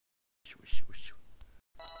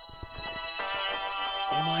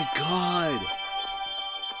Oh my god!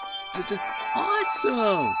 This is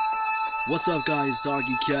awesome! What's up guys,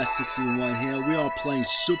 DoggyCat61 here. We are playing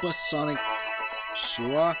Super Sonic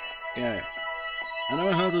Sure Air. I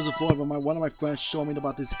never heard this before, but one of my friends showed me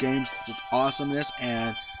about this game's awesomeness,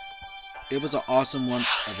 and it was an awesome one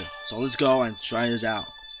of it. So let's go and try this out.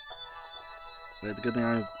 But the good thing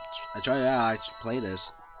I tried it out, I played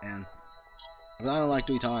this, and I've done it like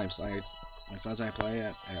 3 times. Like my friends and I play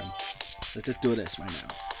it, and let's just do this right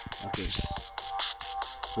now. Okay.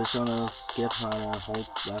 Push on the skip, hold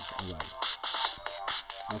left and right.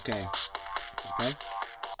 Okay. Okay.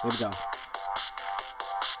 Here we go.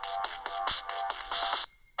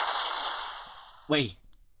 Wait.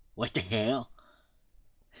 What the hell?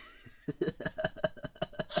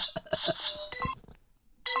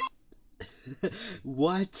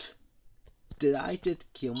 What? Did I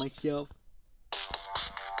just kill myself?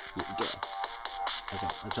 Here we go. Okay,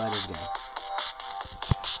 let's try this again.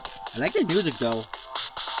 I like the music though.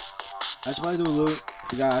 I should probably do a little.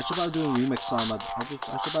 Yeah, I should probably do a remix song, but I should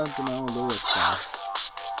probably do my own lyrics song.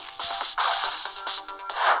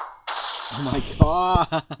 Oh my god!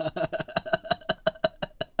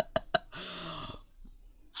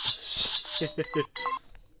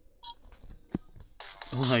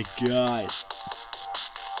 Oh my god!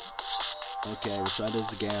 Okay, let's try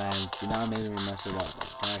this again. Do not make me mess it up,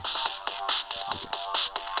 okay? Okay.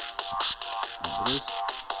 There it is.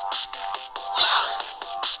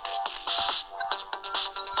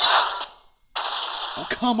 Oh,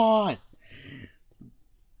 come on!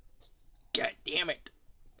 God damn it!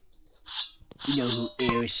 You know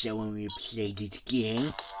who else I want me to play this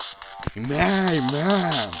game? My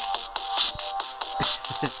mom!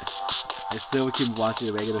 I still keep watching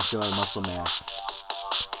the regular show of Muscle Man.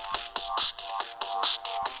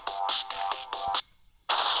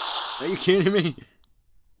 Are you kidding me?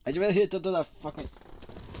 I just really hit the fucking...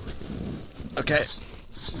 Okay.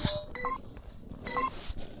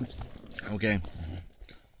 Okay.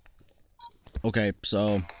 Okay,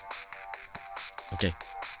 so... Okay,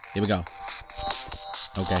 here we go.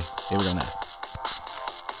 Okay, here we go now.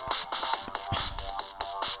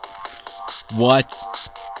 What?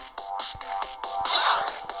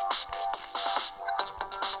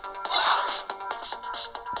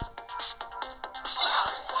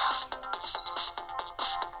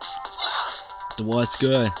 What's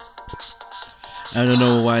good? I don't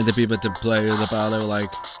know why the people that play the battle like...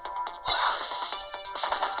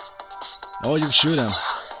 Oh, you can shoot him.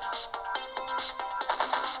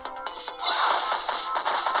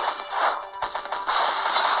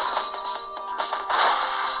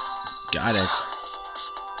 Got it.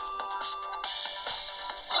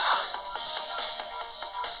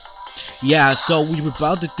 Yeah, so we were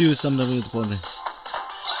about to do something with one.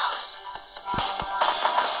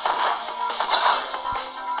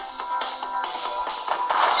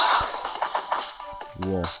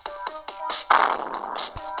 Whoa.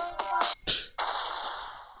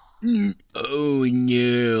 Oh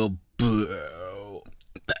no, bro.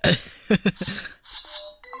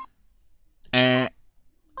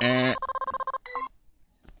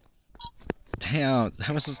 Damn, that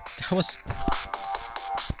was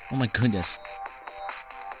oh my goodness.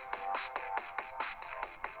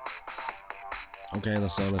 Okay,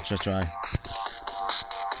 let's just try.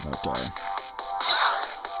 Okay.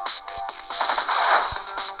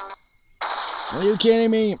 Are you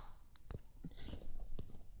kidding me?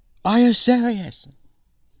 Are you serious?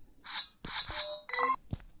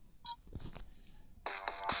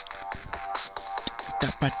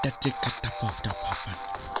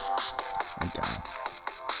 Okay.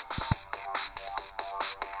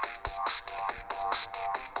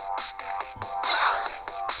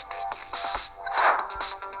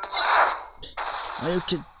 Are you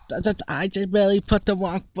kidding? I just barely put the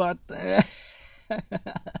wrong button.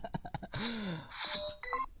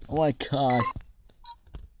 Oh my god.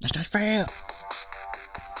 That's not fair.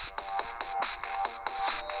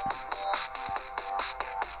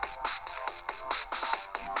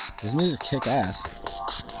 This music kick ass.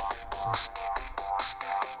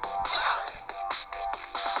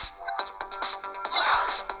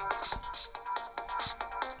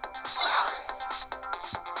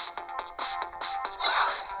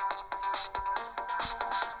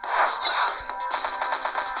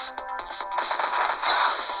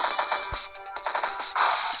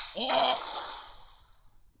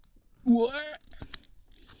 What?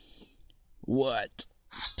 What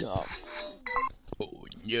the? Oh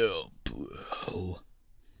no, bro.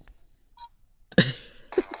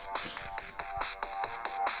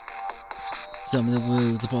 Something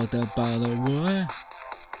about that bottle, what?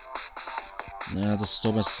 Yeah, the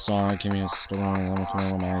stupid song gave me a stupid let me come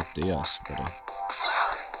up with my ideas, buddy.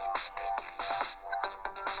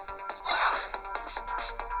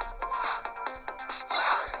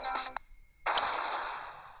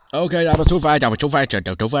 Okay, that was too fast, too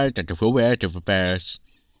fast.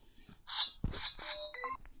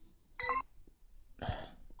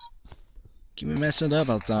 Keep me messing up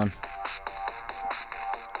all the time.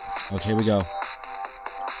 Okay, here we go.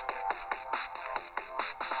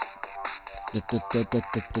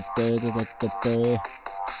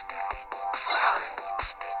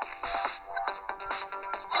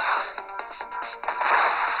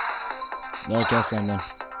 No, can't stand them.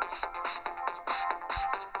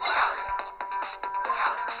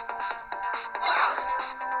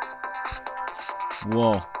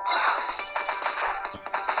 Whoa.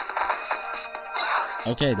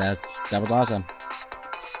 Okay, that was awesome.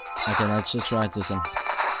 Okay, let's just try this one.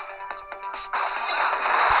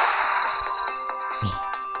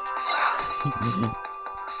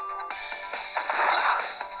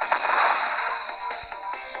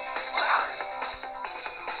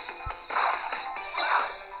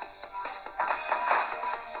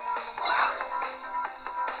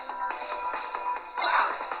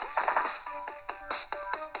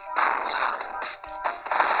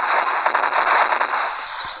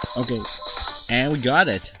 Okay, and we got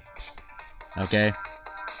it. Okay.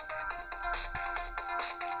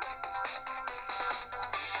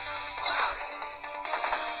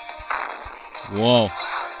 Whoa.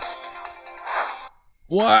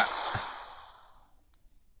 What?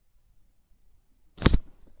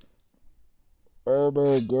 Oh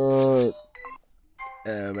my god.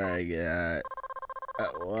 Oh my god.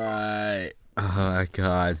 Why? Oh my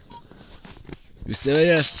god. You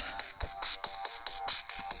serious?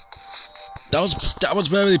 That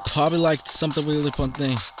was really probably like something really fun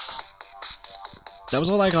thing. That was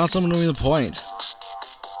all like on something really point.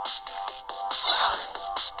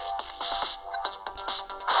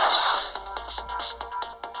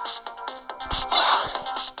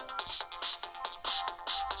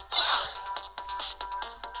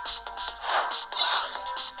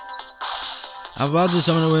 I'm about to do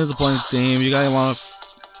something with the point theme. You guys want to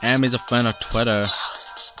add me as a friend on Twitter?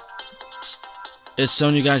 It's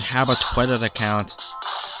soon you guys have a Twitter account.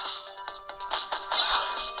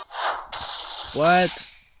 What?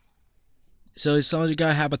 So some of you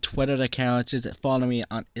guys have a Twitter account. Just follow me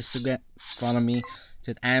on Instagram. Follow me.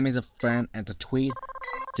 Just add me as a friend and to tweet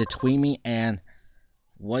me. And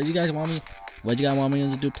what do you guys want me? What do you guys want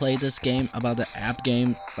me to do? Play this game about the app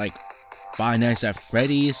game like Five Nights at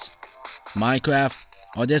Freddy's, Minecraft,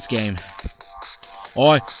 or this game,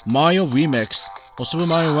 or Mario Remix, or Super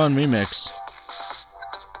Mario Run Remix.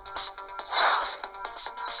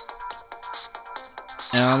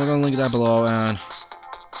 And I'm gonna link that below. And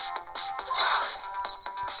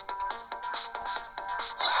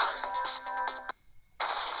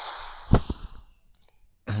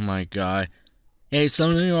oh my god! Hey,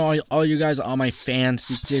 some of you, all you guys are my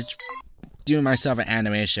fans. Did doing myself an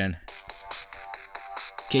animation.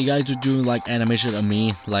 Okay, you guys are doing like animation of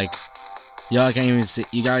me, like y'all can't even see.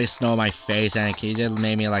 You guys know my face, and can you just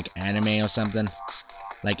make me like anime or something,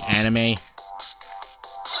 like anime?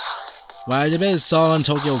 Well, I debated saw on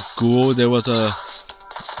Tokyo Ghoul. There was a.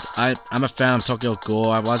 I'm a fan of Tokyo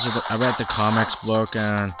Ghoul. I read the comics book,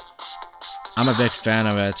 and I'm a big fan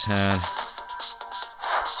of it. And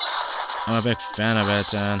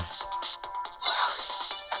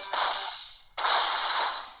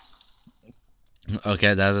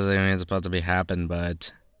okay, that's the thing it's supposed to be happen,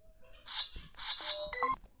 but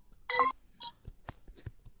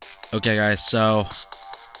okay, guys. So.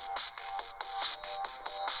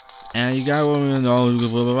 And you guys want to know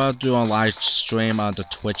we're about to do a live stream on the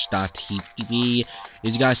twitch.tv.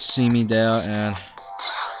 You guys see me there, and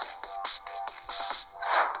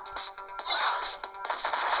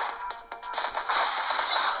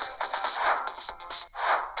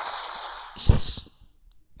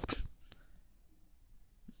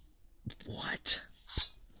what?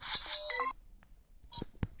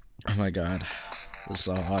 Oh my god, this is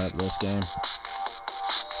so hard this game.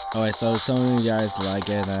 Alright, so some of you guys like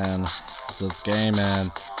it and this game,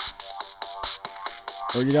 and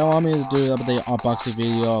well, you don't want me to do the unboxing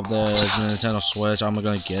video of the Nintendo Switch. I'm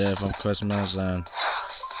gonna get it from Christmas, and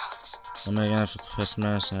I'm gonna get it for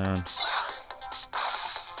Christmas, and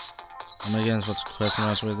I'm gonna get it for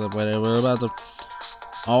Christmas with it. But we're about to.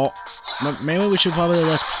 Oh, maybe we should probably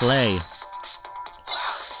let's play.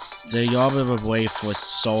 Y'all have waited for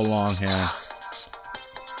so long here.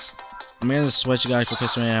 I'm gonna Switch, guys, for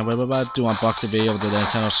Christmas, and we're about to do an unboxing video of the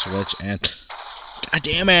Nintendo Switch, and god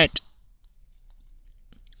damn it!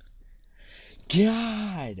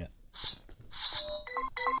 god!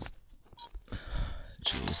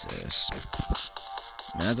 Jesus.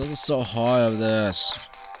 Man, this is so hard of this.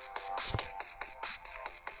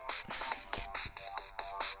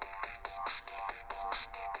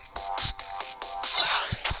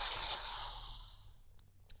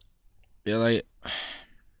 You're like,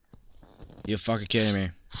 you're fucking kidding me.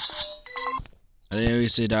 I didn't even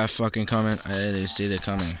see that fucking coming. I didn't even see it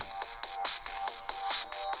coming.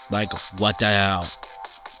 Like, what the hell?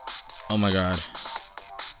 Oh my god.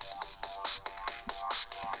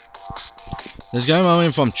 This guy reminds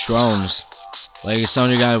me from Thrones. Like, some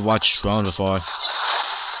of you guys watched Thrones before.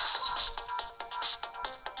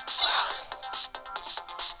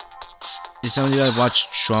 If some of you guys watched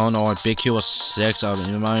Thrones or Big Hero 6, I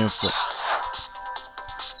mean, remind me from...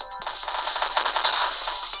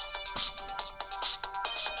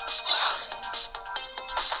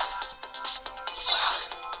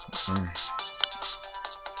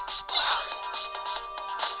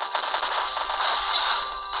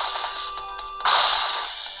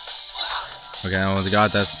 Okay, I almost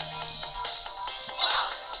got this.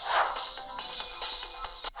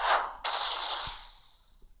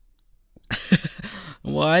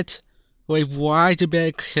 What? Wait, why the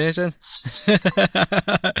bad kitten?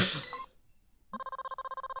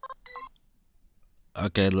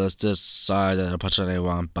 Okay, let's decide that I push the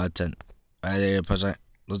wrong button. I didn't push it.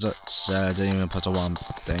 Let's just say I didn't even push the wrong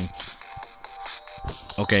thing.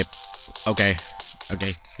 Okay, okay,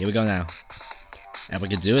 okay. Here we go now. And we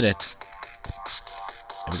can do it.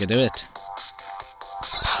 We can do it.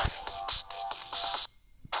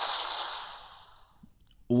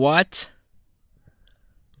 What?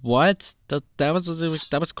 What? That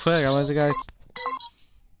was quick. I was the guy.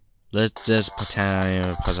 Let's just pretend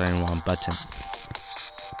I'm pressing one button.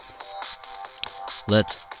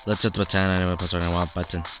 Let's just pretend I'm pressing one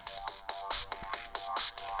button.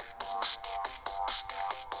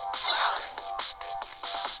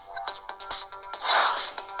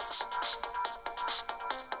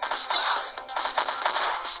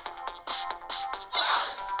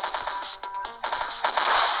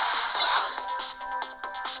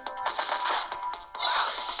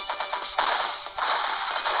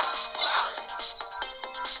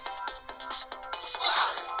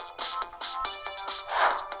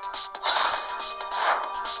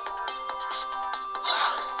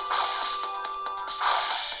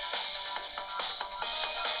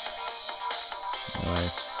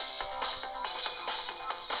 Alright.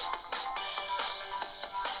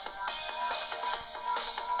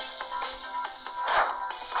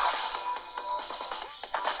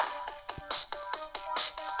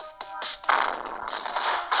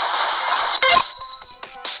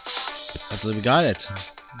 So we got it.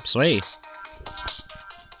 Sweet.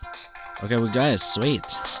 Okay, we got it. Sweet.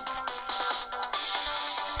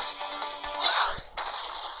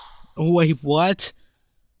 Wait, what?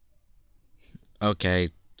 Okay.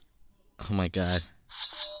 Oh my god.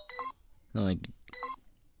 Oh my...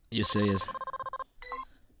 You serious?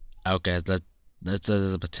 Okay, let's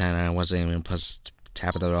pretend I wasn't even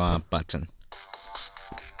tapping the wrong button.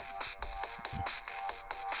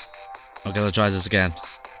 Okay, let's try this again.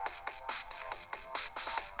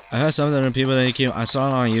 I heard some of the people that keep... I saw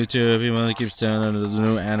it on YouTube, people that keep saying that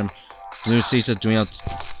the new season doing out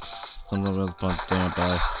something real fun doing it,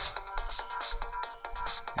 but...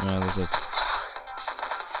 Yeah, this is...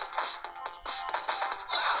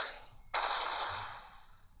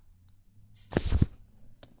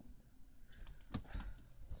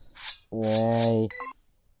 Why?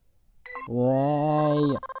 Why?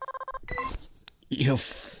 You're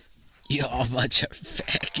a bunch of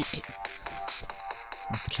faggots.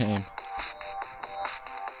 Okay.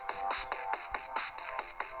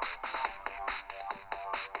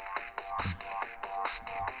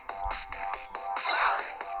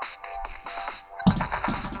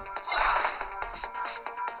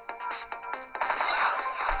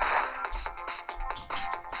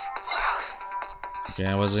 Okay,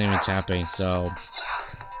 I wasn't even tapping, so...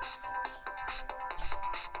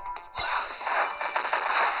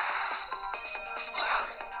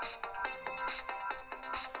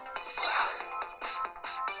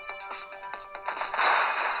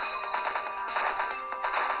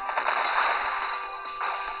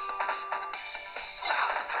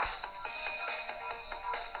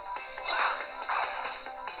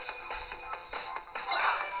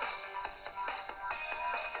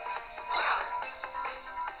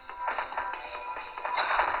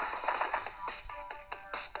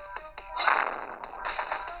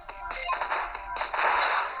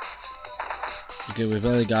 Okay, we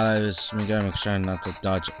really gotta make sure not to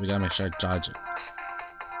dodge it. We gotta make sure to dodge it.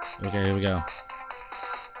 Okay, here we go.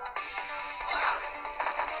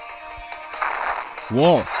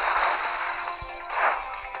 Whoa!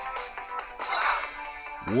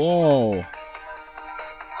 Whoa!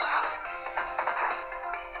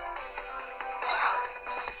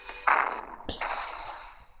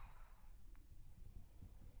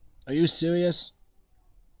 Are you serious?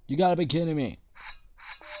 You gotta be kidding me.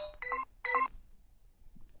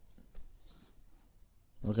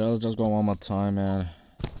 Okay, let's just go one more time, man.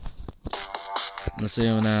 Let's see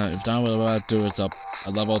now. If down what I do is up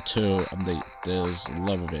a level 2 of this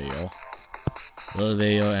level video.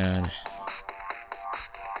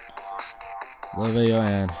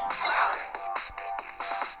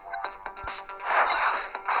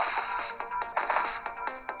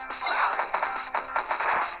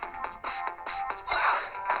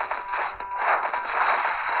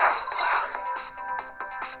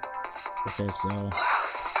 Okay, so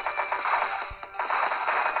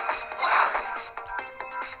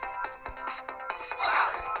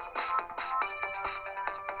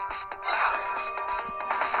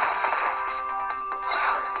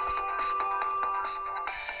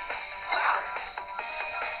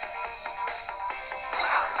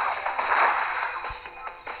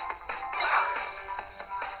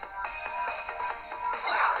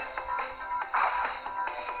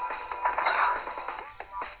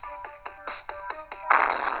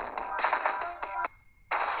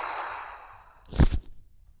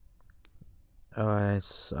alright,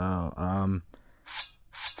 so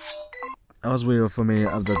that was weird for me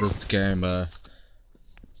of this game,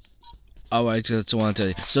 alright, just want to tell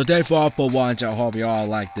you. So thank you all for watching. I hope you all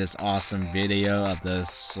like this awesome video of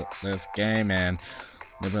this game, and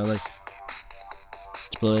really,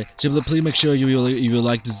 please make sure you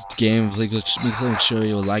like this game. Please make sure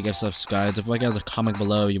you like and subscribe. If you like, a comment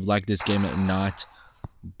below if you like this game or not.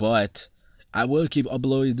 But I will keep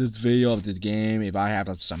uploading this video of this game if I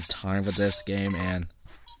have some time for this game and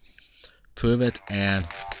prove it. And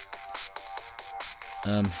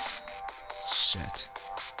shit.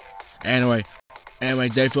 Anyway,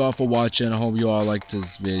 thank you all for watching. I hope you all liked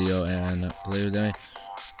this video, and please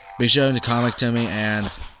be sure to comment to me,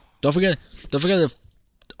 and don't forget if,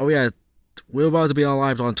 oh yeah, we're about to be on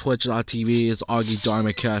live on twitch.tv. It's Augie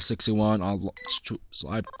Dharmacast 61 on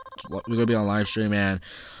live. We're gonna be on live stream, and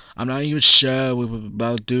I'm not even sure we're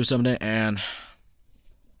about to do something, and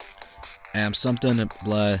something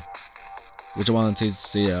blood which I want to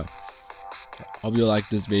see. Hope you like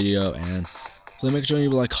this video, and please make sure you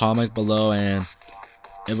like, comment below, and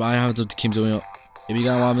if I have to keep doing it, if you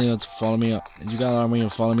guys want me to follow me,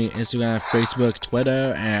 Instagram, Facebook,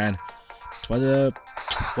 Twitter, and Twitter,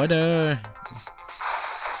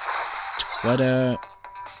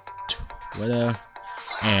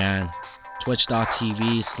 and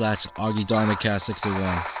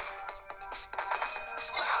twitch.tv/AugieDharmacast61.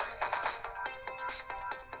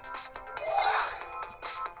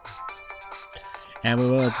 And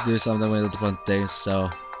we wanted to do something with different things, so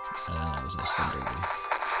I don't know, was that something?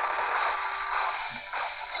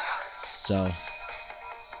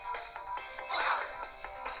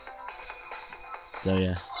 So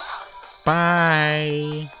yeah.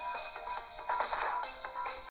 Bye.